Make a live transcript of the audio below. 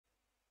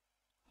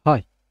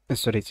In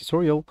today's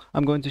tutorial,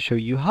 I'm going to show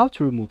you how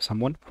to remove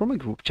someone from a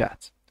group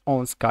chat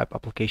on Skype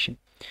application.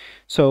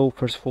 So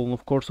first of all,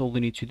 all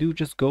you need to do,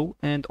 just go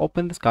and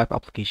open the Skype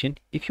application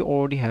if you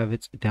already have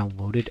it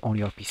downloaded on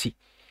your PC.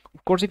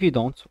 Of course, if you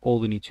don't,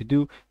 all you need to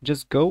do,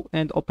 just go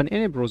and open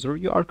any browser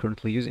you are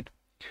currently using.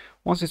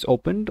 Once it's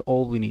opened,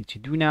 all we need to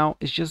do now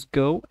is just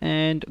go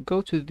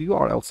to the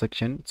URL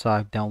section,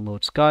 type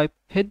download Skype,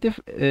 hit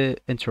the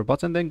enter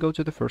button, then go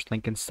to the first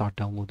link and start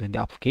downloading the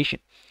application.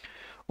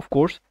 Of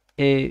course,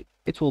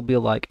 it will be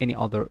like any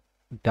other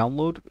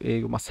download.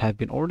 You must have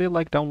been already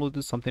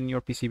downloaded something in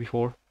your PC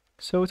before,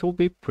 so it will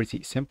be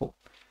pretty simple.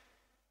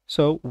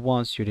 So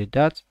once you did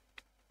that,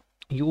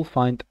 you will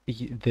find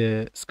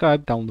the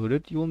Skype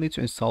downloaded. You will need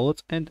to install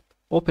it and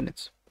open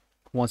it.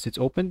 Once it's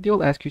opened,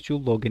 they'll ask you to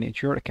log in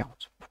into your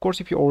account. Of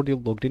course, if you already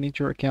logged in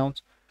into your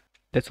account,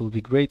 that will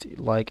be great,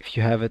 like if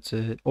you have it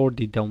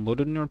already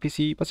downloaded on your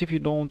PC. But if you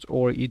don't,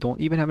 or you don't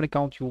even have an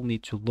account, you'll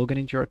need to log in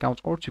into your account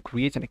or to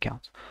create an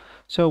account.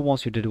 So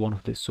once you did one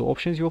of these two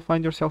options, you'll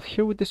find yourself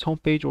here with this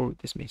homepage or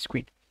this main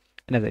screen.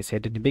 And as I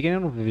said in the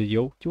beginning of the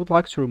video, you would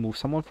like to remove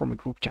someone from a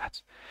group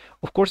chat.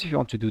 Of course, if you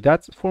want to do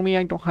that, for me,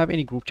 I don't have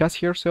any group chats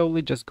here, so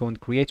let's just go and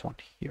create one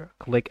here.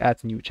 Click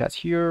add new chat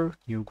here,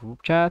 new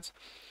group chat,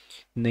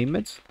 name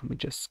it. Let me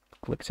just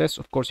click this.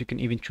 Of course, you can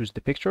even choose the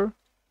picture.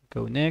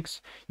 Go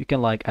next. You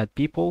can add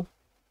people,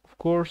 of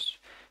course.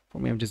 For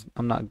me,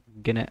 I'm not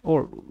gonna,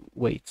 or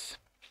wait,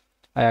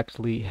 I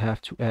actually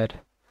have to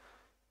add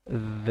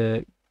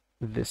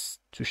this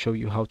to show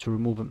you how to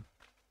remove them.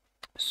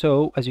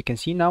 So as you can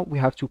see now, we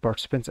have two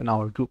participants in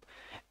our group.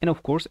 And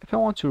of course, if I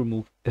want to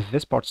remove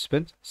this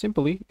participant,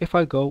 simply if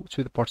I go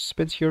to the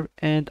participants here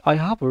and I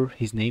hover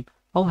his name,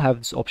 I'll have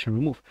this option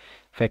remove.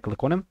 If I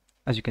click on him,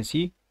 as you can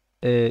see,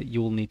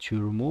 you will need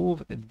to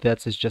remove.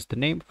 That is just the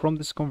name from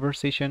this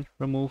conversation,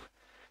 remove,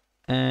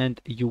 and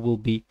you will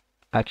be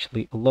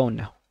actually alone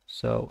now.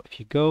 So if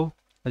you go,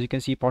 as you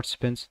can see,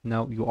 participants,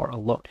 now you are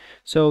alone.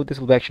 So this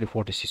will be actually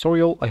for this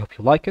tutorial. I hope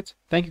you like it.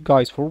 Thank you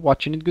guys for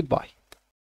watching, and goodbye.